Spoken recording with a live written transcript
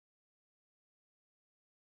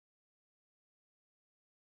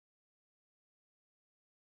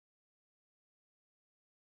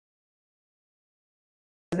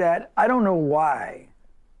That I don't know why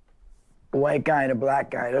a white guy and a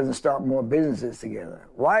black guy doesn't start more businesses together.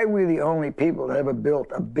 Why are we the only people that ever built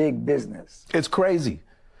a big business? It's crazy.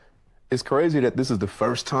 It's crazy that this is the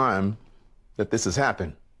first time that this has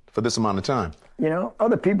happened for this amount of time. You know,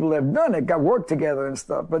 other people have done it, got work together and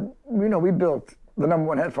stuff, but you know, we built the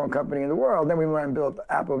 #1 headphone company in the world, then we went and built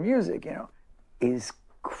Apple Music, you know. It's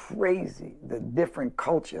crazy, the different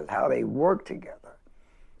cultures, how they work together.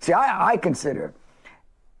 See, I consider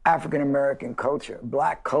African-American culture,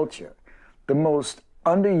 black culture, the most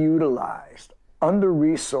underutilized,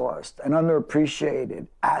 under-resourced, and underappreciated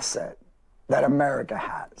asset that America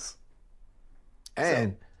has.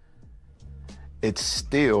 And it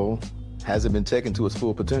still hasn't been taken to its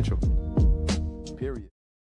full potential.